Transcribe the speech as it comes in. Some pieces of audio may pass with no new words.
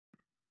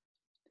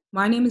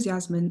My name is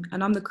Yasmin,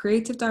 and I'm the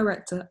Creative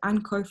Director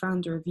and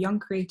co-founder of Young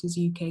Creators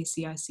UK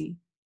CIC.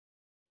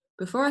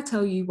 Before I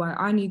tell you why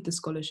I need the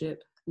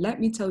scholarship, let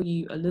me tell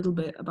you a little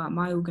bit about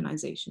my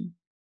organisation.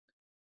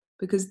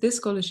 Because this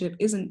scholarship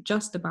isn't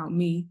just about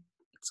me,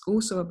 it's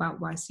also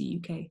about YC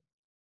UK.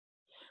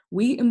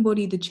 We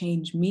embody the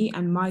change me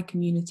and my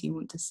community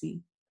want to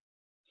see.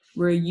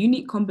 We're a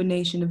unique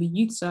combination of a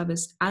youth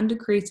service and a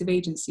creative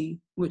agency,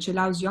 which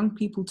allows young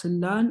people to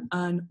learn,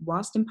 earn,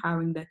 whilst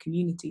empowering their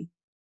community.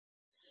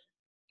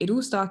 It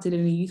all started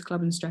in a youth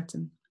club in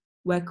Streatham,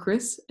 where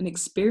Chris, an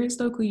experienced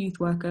local youth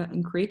worker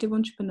and creative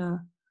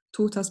entrepreneur,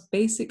 taught us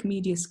basic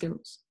media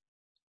skills.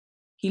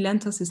 He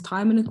lent us his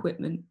time and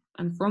equipment,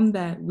 and from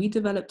there, we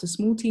developed a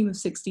small team of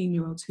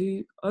 16-year-olds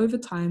who, over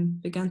time,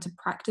 began to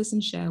practice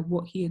and share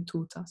what he had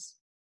taught us.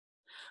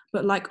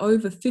 But like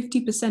over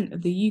 50%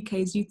 of the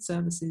UK's youth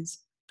services,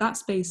 that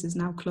space is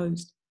now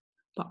closed,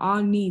 but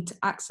our need to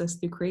access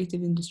the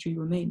creative industry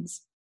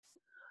remains.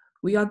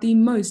 We are the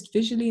most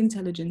visually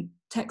intelligent,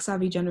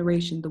 tech-savvy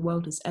generation the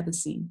world has ever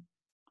seen.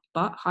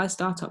 But high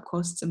startup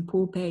costs and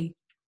poor pay,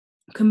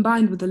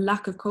 combined with a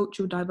lack of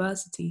cultural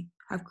diversity,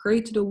 have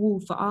created a wall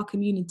for our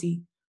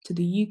community to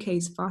the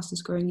UK's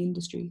fastest growing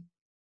industry.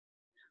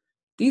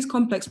 These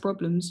complex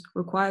problems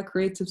require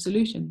creative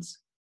solutions.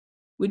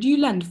 Would you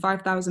lend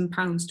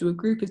 £5,000 to a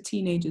group of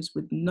teenagers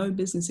with no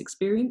business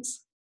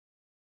experience?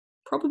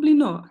 Probably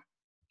not,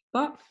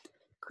 but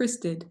Chris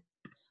did.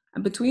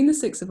 And between the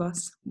six of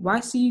us,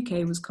 YC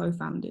UK was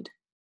co-founded.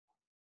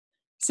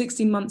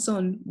 16 months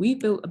on, we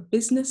built a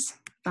business,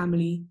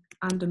 family,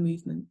 and a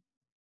movement.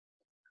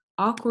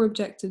 Our core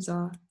objectives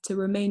are to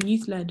remain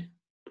youth-led,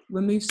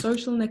 remove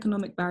social and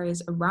economic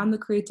barriers around the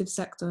creative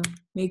sector,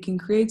 making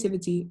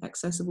creativity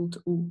accessible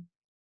to all.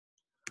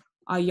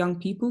 Our young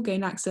people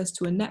gain access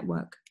to a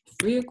network,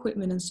 free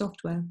equipment and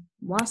software,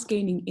 whilst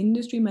gaining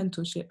industry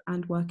mentorship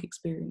and work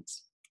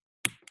experience.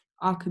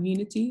 Our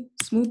community,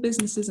 small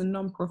businesses and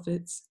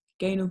non-profits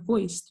gain a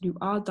voice through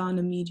our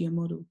Dana media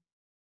model.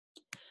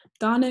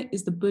 Dana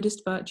is the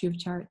Buddhist virtue of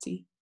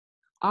charity.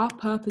 Our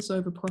purpose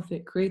over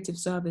profit creative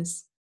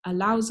service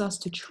allows us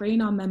to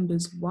train our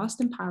members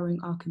whilst empowering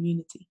our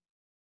community.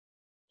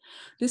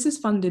 This is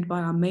funded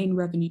by our main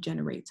revenue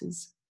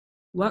generators,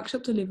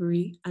 workshop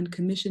delivery and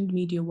commissioned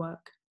media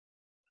work.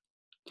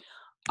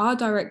 Our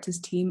directors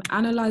team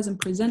analyse and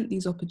present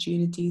these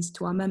opportunities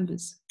to our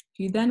members,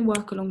 who then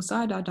work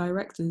alongside our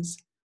directors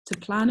to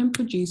plan and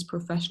produce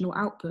professional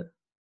output.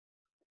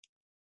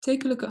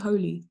 Take a look at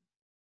Holy.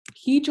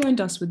 He joined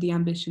us with the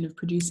ambition of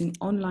producing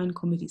online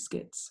comedy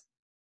skits.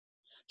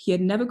 He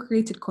had never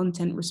created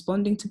content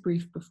responding to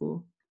brief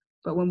before,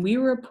 but when we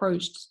were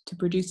approached to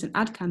produce an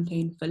ad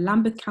campaign for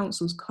Lambeth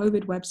Council's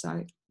COVID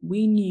website,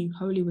 we knew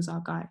Holy was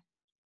our guy.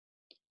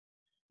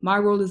 My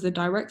role as the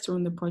director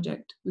on the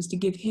project was to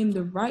give him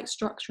the right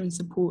structure and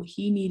support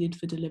he needed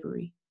for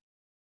delivery.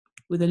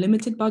 With a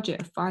limited budget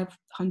of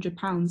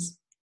 £500,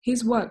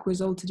 his work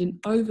resulted in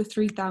over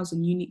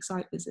 3,000 unique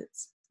site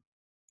visits.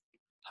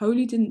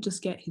 Holy didn't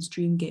just get his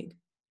dream gig,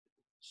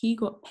 he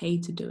got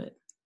paid to do it.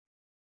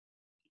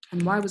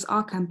 And why was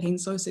our campaign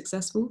so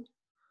successful?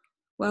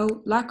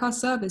 Well, like our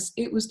service,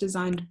 it was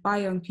designed by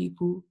young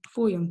people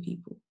for young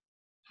people.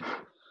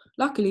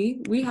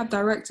 Luckily, we have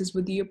directors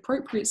with the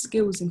appropriate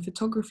skills in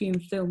photography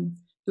and film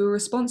who are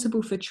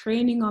responsible for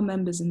training our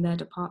members in their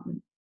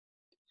department.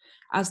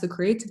 As the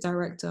creative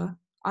director,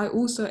 I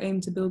also aim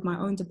to build my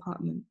own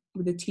department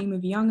with a team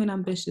of young and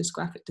ambitious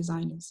graphic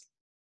designers.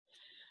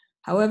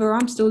 However,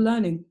 I'm still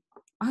learning.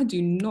 I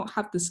do not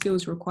have the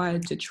skills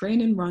required to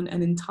train and run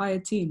an entire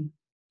team.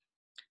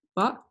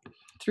 But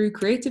through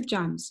creative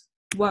jams,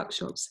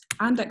 workshops,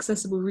 and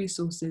accessible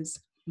resources,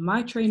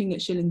 my training at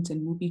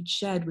Shillington will be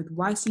shared with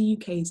YC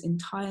UK's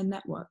entire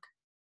network.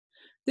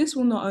 This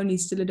will not only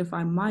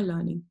solidify my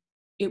learning,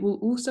 it will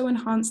also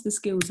enhance the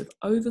skills of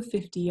over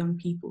 50 young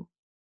people.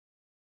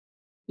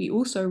 We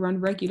also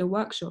run regular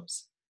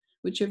workshops,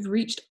 which have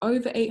reached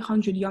over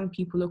 800 young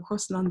people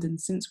across London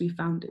since we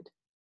founded.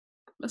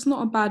 That's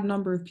not a bad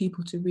number of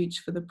people to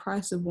reach for the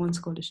price of one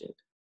scholarship.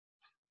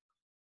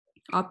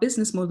 Our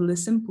business model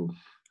is simple: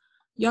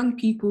 young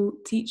people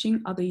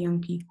teaching other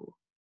young people.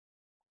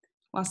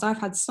 Whilst I've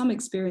had some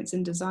experience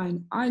in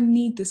design, I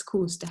need this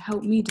course to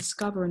help me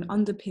discover and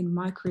underpin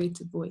my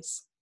creative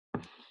voice.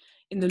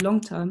 In the long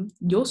term,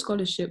 your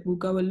scholarship will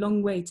go a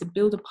long way to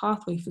build a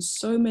pathway for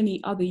so many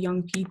other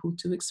young people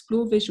to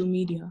explore visual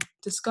media,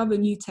 discover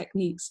new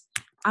techniques,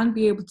 and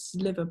be able to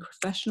deliver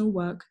professional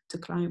work to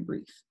client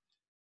brief.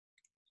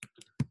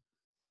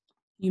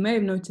 You may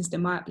have noticed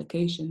in my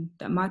application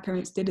that my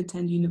parents did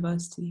attend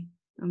university.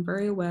 I'm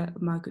very aware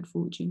of my good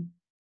fortune.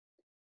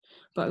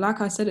 But like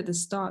I said at the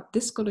start,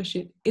 this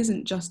scholarship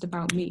isn't just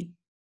about me.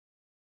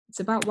 It's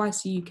about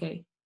YC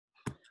UK,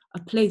 a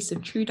place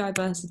of true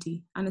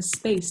diversity and a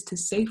space to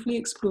safely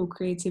explore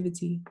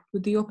creativity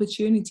with the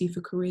opportunity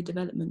for career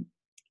development.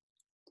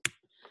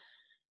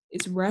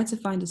 It's rare to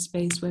find a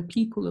space where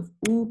people of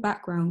all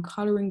background,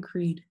 colour and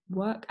creed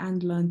work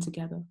and learn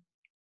together.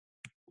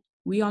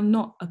 We are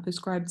not a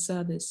prescribed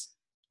service.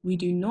 We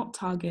do not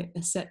target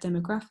a set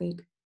demographic,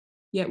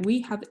 yet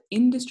we have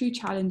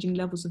industry-challenging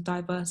levels of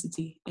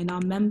diversity in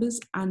our members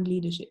and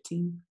leadership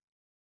team.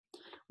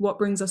 What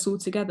brings us all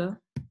together?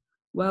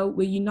 Well,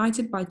 we're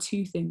united by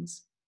two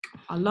things: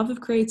 our love of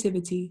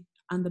creativity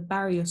and the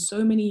barrier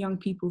so many young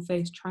people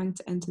face trying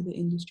to enter the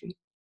industry.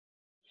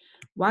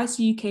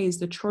 YC UK is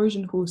the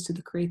Trojan horse to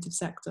the creative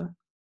sector,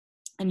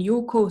 and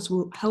your course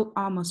will help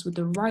arm us with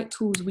the right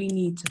tools we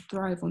need to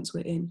thrive once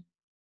we're in.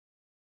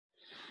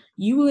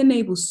 You will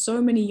enable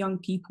so many young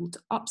people to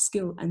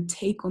upskill and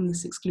take on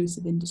this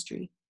exclusive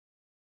industry.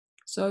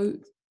 So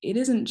it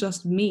isn't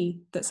just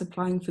me that's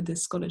applying for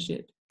this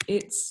scholarship,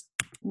 it's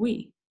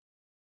we.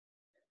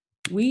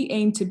 We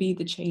aim to be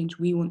the change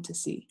we want to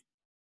see,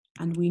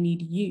 and we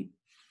need you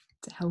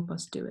to help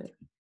us do it.